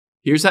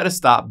Here's how to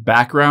stop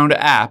background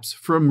apps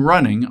from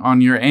running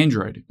on your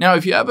Android. Now,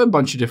 if you have a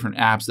bunch of different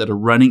apps that are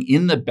running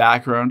in the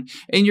background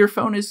and your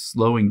phone is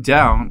slowing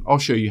down, I'll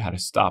show you how to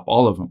stop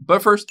all of them.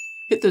 But first,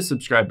 hit the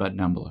subscribe button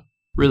down below.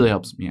 Really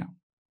helps me out.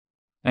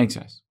 Thanks,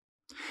 guys.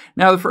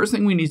 Now, the first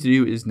thing we need to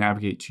do is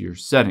navigate to your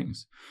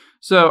settings.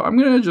 So I'm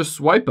going to just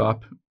swipe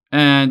up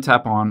and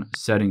tap on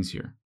settings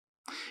here.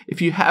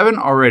 If you haven't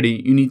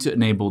already, you need to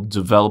enable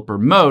developer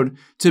mode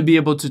to be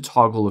able to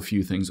toggle a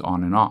few things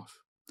on and off.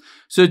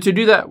 So to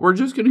do that, we're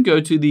just going to go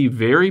to the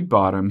very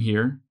bottom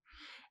here,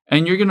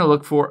 and you're going to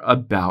look for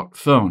About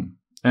Phone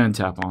and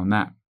tap on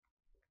that.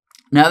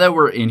 Now that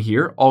we're in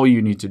here, all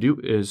you need to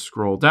do is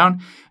scroll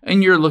down,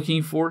 and you're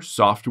looking for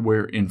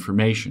software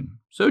information.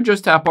 So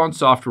just tap on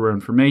software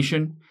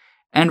information,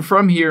 and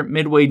from here,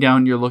 midway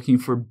down, you're looking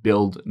for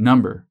build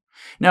number.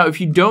 Now, if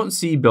you don't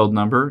see build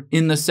number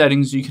in the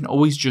settings, you can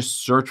always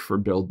just search for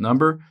build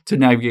number to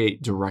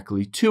navigate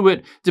directly to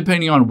it,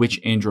 depending on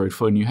which Android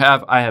phone you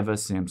have. I have a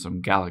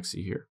Samsung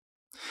Galaxy here.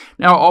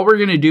 Now, all we're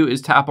going to do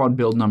is tap on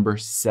build number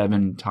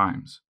 7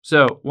 times.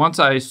 So once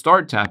I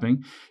start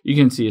tapping, you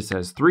can see it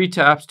says 3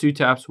 taps, 2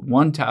 taps,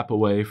 1 tap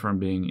away from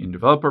being in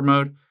developer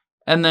mode,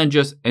 and then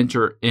just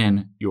enter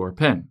in your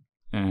PIN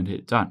and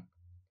hit done.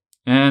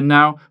 And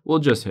now we'll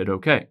just hit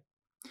OK.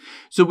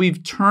 So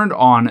we've turned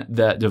on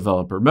that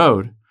developer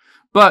mode,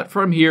 but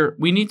from here,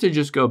 we need to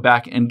just go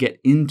back and get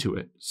into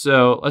it.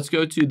 So let's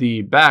go to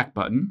the back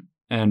button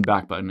and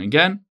back button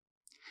again.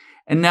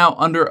 And now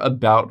under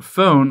About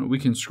Phone, we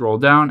can scroll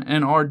down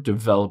and our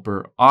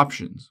developer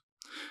options.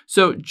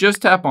 So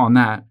just tap on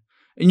that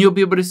and you'll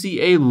be able to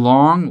see a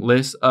long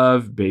list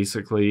of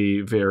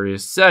basically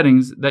various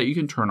settings that you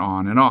can turn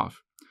on and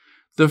off.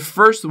 The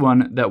first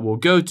one that we'll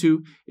go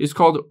to is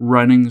called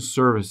Running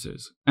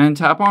Services, and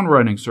tap on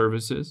Running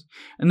Services,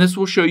 and this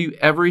will show you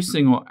every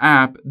single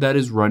app that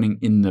is running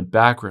in the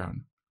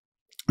background.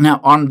 Now,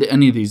 on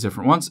any of these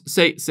different ones,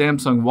 say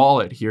Samsung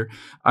Wallet here,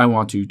 I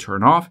want to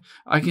turn off,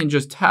 I can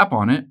just tap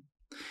on it,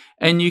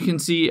 and you can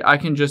see I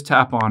can just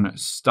tap on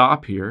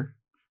Stop here,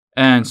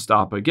 and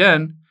Stop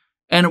again,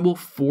 and it will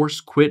force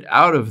quit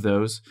out of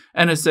those.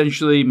 And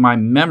essentially my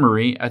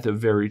memory at the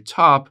very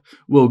top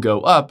will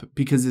go up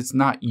because it's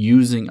not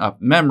using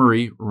up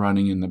memory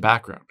running in the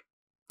background.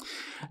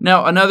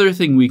 Now, another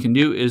thing we can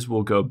do is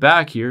we'll go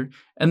back here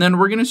and then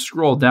we're going to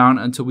scroll down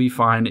until we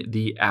find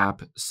the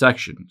app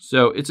section.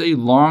 So it's a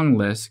long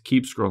list.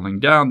 Keep scrolling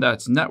down.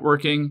 That's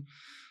networking.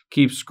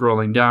 Keep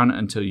scrolling down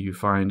until you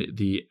find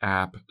the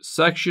app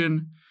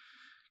section.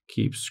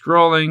 Keep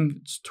scrolling.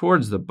 It's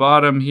towards the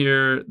bottom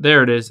here.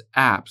 There it is,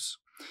 apps.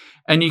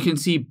 And you can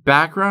see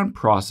background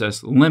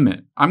process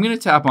limit. I'm going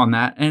to tap on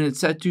that and it's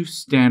set to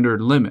standard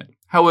limit.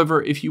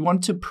 However, if you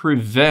want to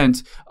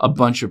prevent a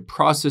bunch of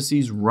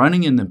processes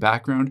running in the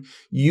background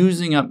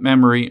using up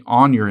memory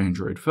on your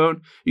Android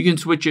phone, you can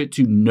switch it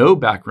to no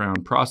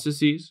background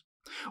processes.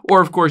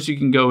 Or of course, you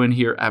can go in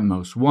here at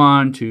most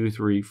 1, 2,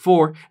 3,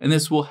 4, and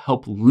this will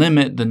help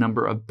limit the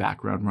number of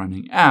background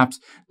running apps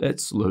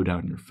that slow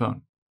down your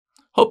phone.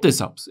 Hope this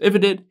helps. If it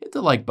did, hit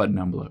the like button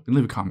down below and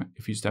leave a comment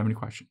if you still have any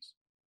questions.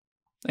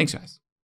 Thanks, guys.